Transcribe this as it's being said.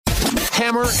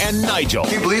Hammer and Nigel.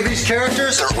 Do you believe these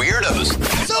characters are weirdos?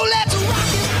 So let's rock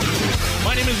it.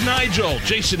 My name is Nigel.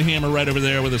 Jason Hammer right over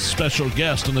there with a special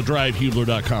guest on the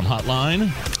DriveHubler.com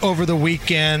hotline. Over the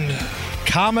weekend,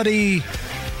 comedy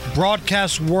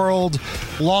broadcast world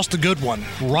lost a good one.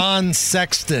 Ron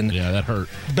Sexton. Yeah, that hurt.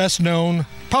 Best known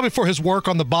probably for his work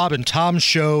on the Bob and Tom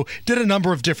Show. Did a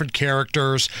number of different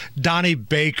characters. Donnie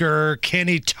Baker,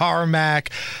 Kenny Tarmac.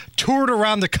 Toured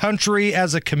around the country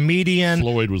as a comedian.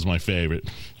 Floyd was my favorite.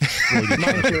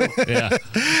 Yeah.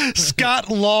 Scott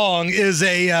Long is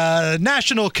a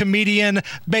national comedian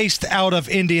based out of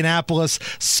Indianapolis.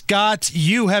 Scott,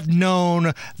 you have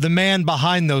known the man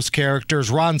behind those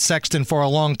characters, Ron Sexton, for a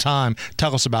long time.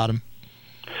 Tell us about him.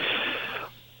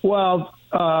 Well,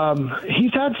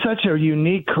 he's had such a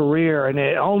unique career, and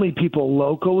only people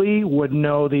locally would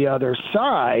know the other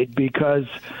side because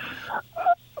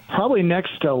probably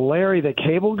next to Larry the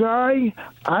Cable Guy,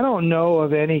 I don't know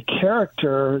of any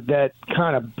character that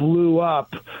kind of blew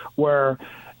up where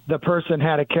the person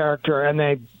had a character and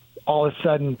they all of a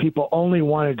sudden people only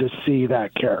wanted to see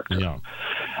that character. Yeah.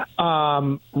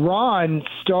 Ron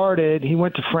started, he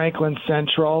went to Franklin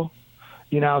Central,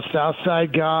 South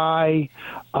Side guy,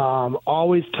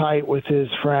 always tight with his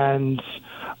friends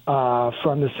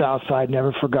from the South Side,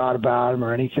 never forgot about him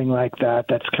or anything like that.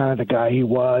 That's kind of the guy he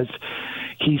was.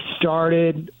 He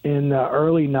started in the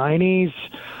early 90s.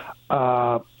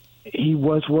 He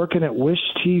was working at Wish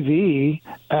TV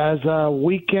as a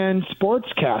weekend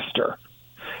sportscaster.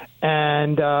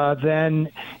 And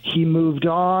then he moved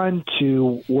on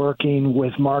to working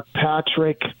with Mark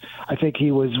Patrick. I think he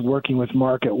was working with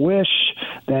Mark at Wish.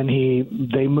 Then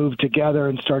they moved together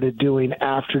and started doing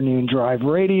afternoon drive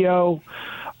radio.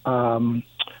 And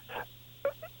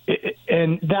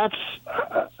that's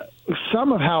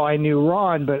some of how I knew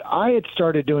Ron, but I had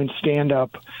started doing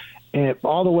stand-up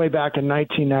all the way back in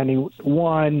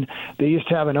 1991. They used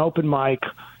to have an open mic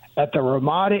at the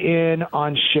Ramada Inn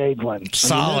on Shadeland.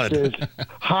 Solid. This is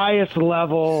highest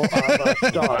level of a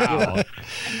star. Wow.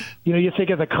 You think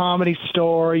of the Comedy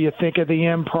Store, you think of the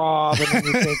Improv, and then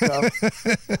you think of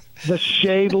the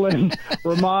Shadeland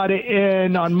Ramada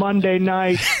Inn on Monday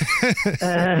night.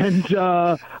 And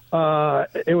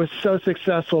it was so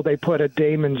successful, they put a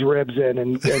Damon's Ribs in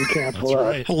and canceled us.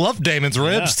 Right. I love Damon's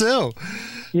Ribs, too.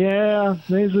 Yeah,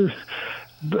 these are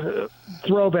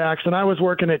throwbacks, and I was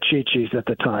working at Chi-Chi's at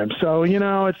the time. So,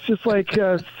 it's just like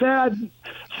sad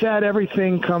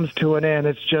everything comes to an end.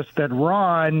 It's just that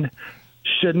Ron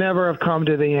should never have come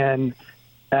to the end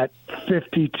at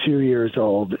 52 years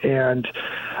old. And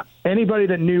anybody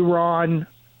that knew Ron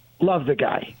loved the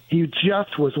guy. He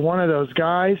just was one of those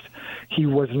guys. He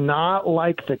was not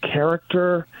like the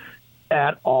character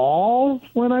at all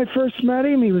when I first met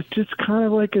him. He was just kind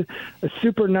of like a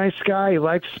super nice guy. He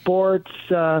liked sports.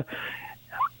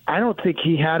 I don't think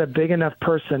he had a big enough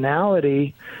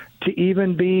personality to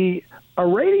even be a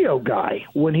radio guy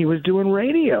when he was doing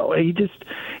radio.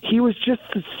 He was just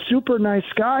a super nice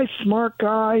guy, smart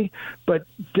guy, but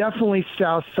definitely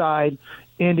South Side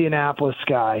Indianapolis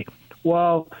guy.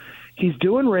 Well, he's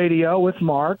doing radio with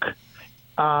Mark,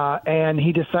 and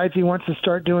he decides he wants to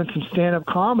start doing some stand-up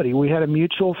comedy. We had a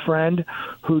mutual friend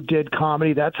who did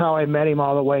comedy. That's how I met him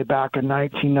all the way back in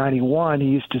 1991. He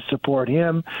used to support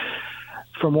him.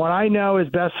 From what I know, his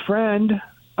best friend,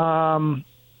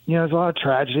 there's a lot of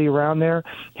tragedy around there.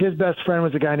 His best friend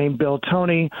was a guy named Bill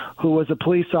Toney, who was a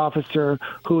police officer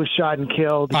who was shot and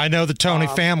killed. I know the Toney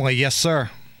family. Yes,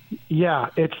 sir. Yeah,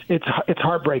 it's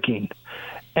heartbreaking.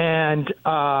 And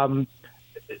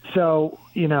so,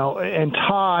 and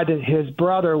Todd, his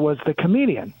brother, was the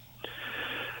comedian.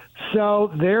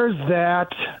 So there's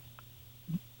that.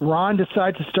 Ron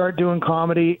decides to start doing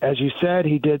comedy. As you said,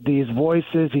 he did these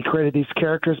voices. He created these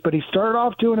characters, but he started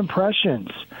off doing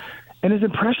impressions. And his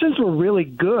impressions were really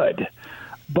good.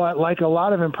 But like a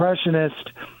lot of impressionists,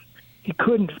 he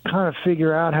couldn't kind of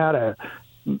figure out how to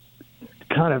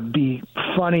kind of be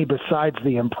funny besides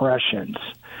the impressions.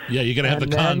 Yeah, you got to have the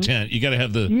content. You got to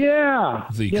have the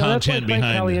content behind it. Frank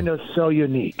Caliendo's so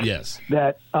unique. Yes.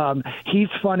 That he's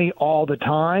funny all the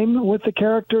time with the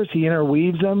characters. He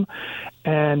interweaves them.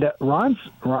 And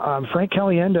Frank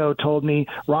Caliendo told me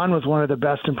Ron was one of the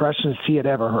best impressionists he had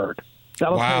ever heard.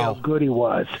 That was how good he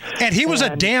was. And he was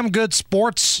a damn good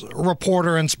sports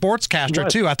reporter and sportscaster,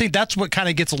 too. I think that's what kind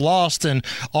of gets lost in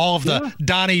all of the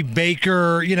Donnie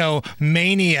Baker,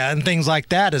 mania and things like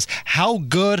that, is how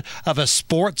good of a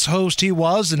sports host he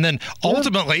was, and then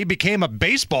ultimately became a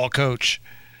baseball coach.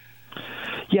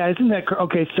 Yeah, isn't that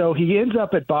okay? So he ends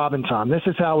up at Bob and Tom. This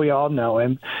is how we all know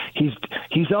him.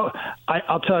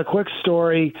 I'll tell a quick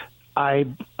story. I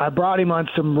brought him on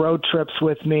some road trips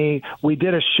with me. We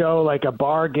did a show, like a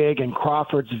bar gig in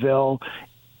Crawfordsville,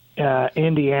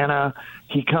 Indiana.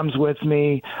 He comes with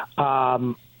me.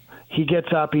 He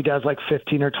gets up, he does like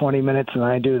 15 or 20 minutes, and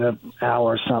I do the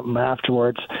hour or something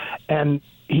afterwards. And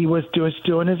he was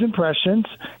doing his impressions.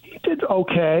 He did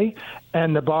okay.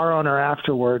 And the bar owner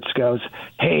afterwards goes,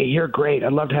 "Hey, you're great.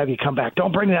 I'd love to have you come back.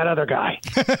 Don't bring that other guy."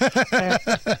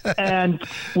 and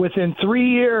within 3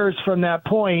 years from that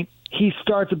point, he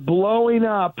starts blowing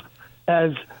up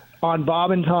as on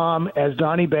Bob and Tom as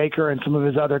Donnie Baker and some of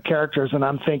his other characters, and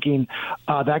I'm thinking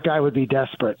that guy would be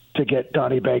desperate to get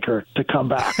Donnie Baker to come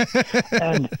back.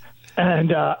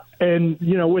 and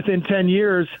you know, within 10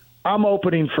 years, I'm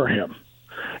opening for him.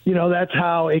 You know, that's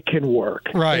how it can work.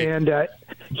 Right. And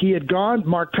he had gone,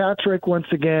 Mark Patrick, once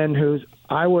again, who's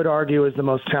I would argue is the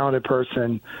most talented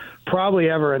person probably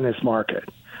ever in this market.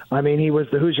 I mean, he was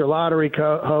the Who's Your Lottery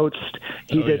host.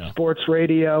 He did sports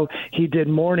radio. He did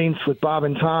mornings with Bob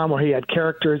and Tom where he had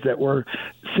characters that were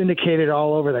syndicated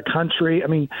all over the country. I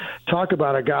mean, talk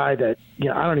about a guy that, you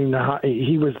know, I don't even know how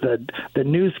he was the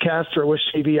newscaster at Wish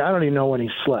TV. I don't even know when he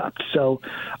slept. So,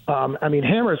 I mean,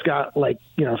 Hammer's got like,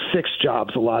 you know, 6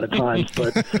 jobs a lot of times.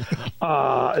 But,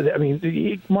 I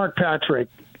mean, Mark Patrick,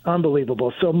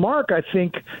 unbelievable. So Mark, I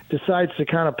think, decides to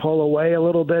kind of pull away a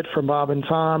little bit from Bob and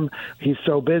Tom. He's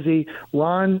so busy.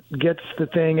 Ron gets the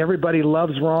thing. Everybody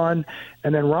loves Ron.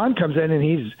 And then Ron comes in, and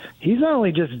he's not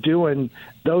only just doing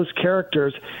those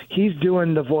characters, he's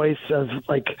doing the voice of,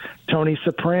 like, Tony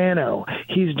Soprano.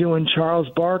 He's doing Charles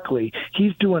Barkley.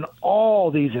 He's doing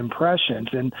all these impressions.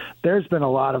 And there's been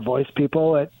a lot of voice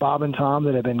people at Bob and Tom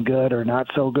that have been good or not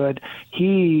so good.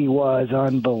 He was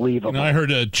unbelievable. And I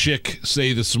heard a chick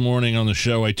say this morning on the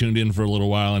show, I tuned in for a little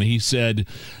while, and he said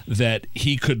that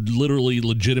he could literally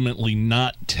legitimately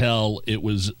not tell it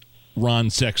was Ron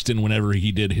Sexton whenever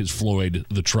he did his Floyd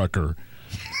the Trucker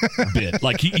bit.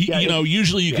 Like, he you know,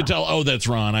 usually you could tell, oh, that's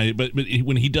Ron. But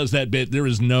when he does that bit, there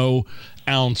is no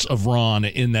ounce of Ron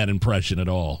in that impression at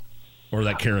all, or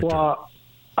that character. Well,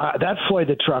 that's Floyd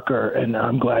the Trucker, and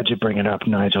I'm glad you bring it up,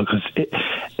 Nigel, because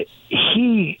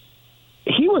he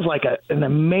was like an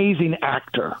amazing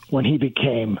actor when he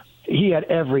became. He had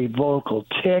every vocal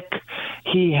tick.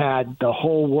 He had the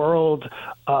whole world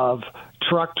of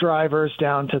truck drivers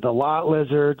down to the lot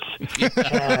lizards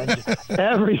and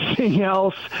everything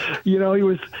else. You know,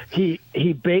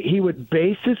 he would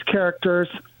base his characters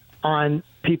on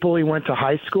people he went to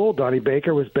high school. Donnie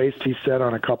Baker was based, he said,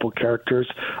 on a couple characters,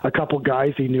 a couple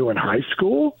guys he knew in high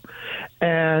school.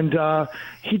 And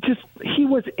he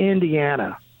was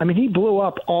Indiana. I mean, he blew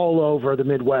up all over the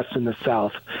Midwest and the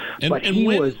South. And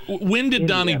when did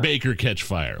Donnie Baker catch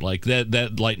fire? Like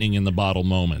that lightning in the bottle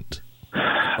moment?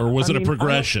 Or was it a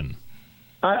progression?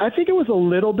 I think it was a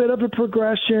little bit of a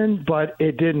progression, but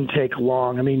it didn't take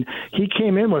long. I mean, he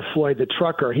came in with Floyd the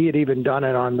Trucker. He had even done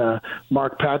it on the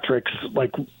Mark Patrick's,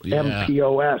 like,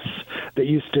 MPOS that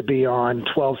used to be on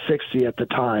 1260 at the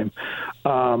time.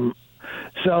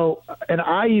 So, and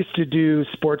I used to do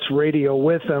sports radio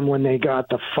with them when they got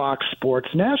the Fox Sports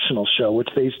National Show, which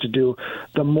they used to do.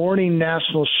 The morning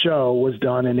national show was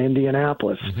done in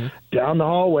Indianapolis, down the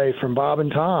hallway from Bob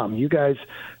and Tom. You guys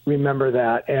remember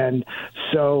that. And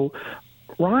so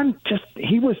Ron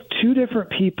he was 2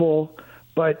 different people,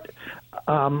 but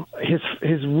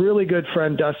his really good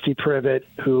friend Dusty Privet,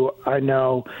 who I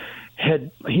know,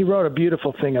 he wrote a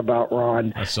beautiful thing about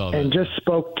Ron. I saw that. And just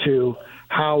spoke to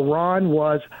how Ron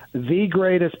was the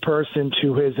greatest person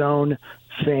to his own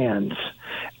fans.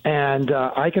 And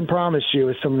I can promise you,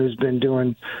 as someone who's been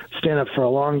doing stand-up for a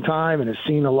long time and has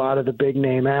seen a lot of the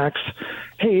big-name acts,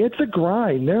 hey, it's a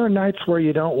grind. There are nights where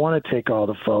you don't want to take all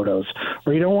the photos,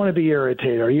 or you don't want to be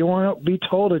irritated, or you want to be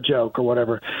told a joke or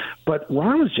whatever. But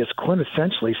Ron was just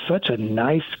quintessentially such a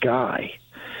nice guy.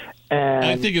 And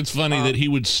I think it's funny that he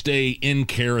would stay in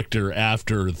character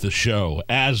after the show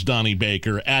as Donnie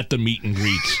Baker at the meet and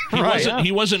greets.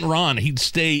 He wasn't Ron. He'd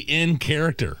stay in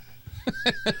character.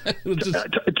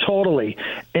 Totally.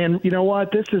 And you know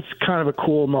what? This is kind of a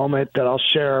cool moment that I'll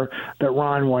share that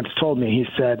Ron once told me. He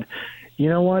said, you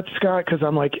know what, Scott? Because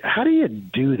I'm like, how do you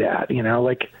do that? You know,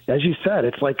 like, as you said,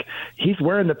 it's like he's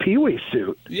wearing the Pee-wee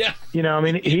suit. Yeah. You know, I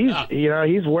mean,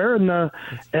 he's wearing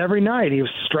every night. He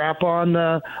strap on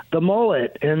the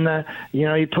mullet and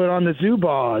he put on the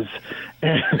Zubaz,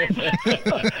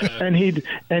 and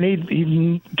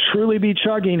he'd truly be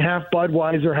chugging half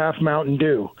Budweiser, half Mountain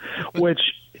Dew, which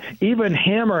even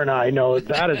Hammer and I know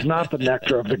that is not the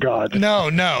nectar of the gods.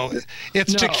 No.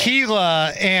 It's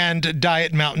tequila and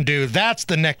Diet Mountain Dew. That's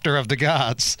the nectar of the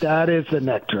gods. That is the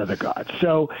nectar of the gods.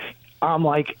 So I'm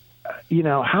like,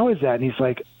 how is that? And he's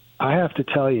like, I have to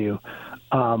tell you,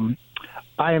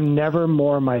 I am never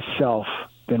more myself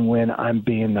than when I'm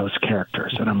being those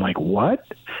characters. And I'm like, what?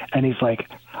 And he's like,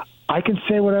 I can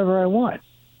say whatever I want.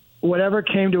 Whatever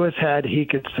came to his head, he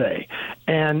could say.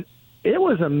 And it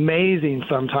was amazing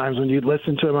sometimes when you'd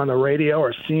listen to him on the radio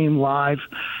or see him live.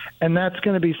 And that's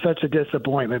going to be such a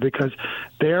disappointment because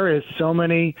there is so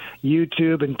many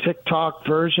YouTube and TikTok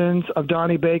versions of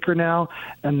Donnie Baker now,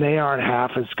 and they aren't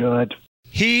half as good.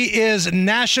 He is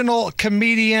national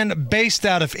comedian based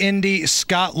out of Indy,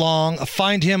 Scott Long.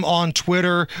 Find him on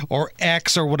Twitter or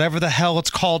X or whatever the hell it's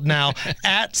called now,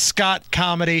 at Scott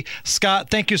Comedy. Scott,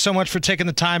 thank you so much for taking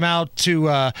the time out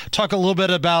to talk a little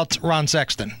bit about Ron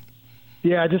Sexton.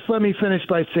 Yeah, just let me finish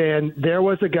by saying there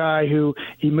was a guy who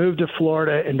he moved to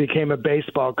Florida and became a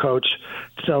baseball coach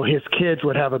so his kids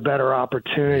would have a better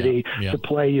opportunity to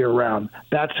play year-round.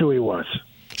 That's who he was.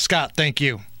 Scott, thank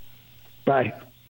you. Bye.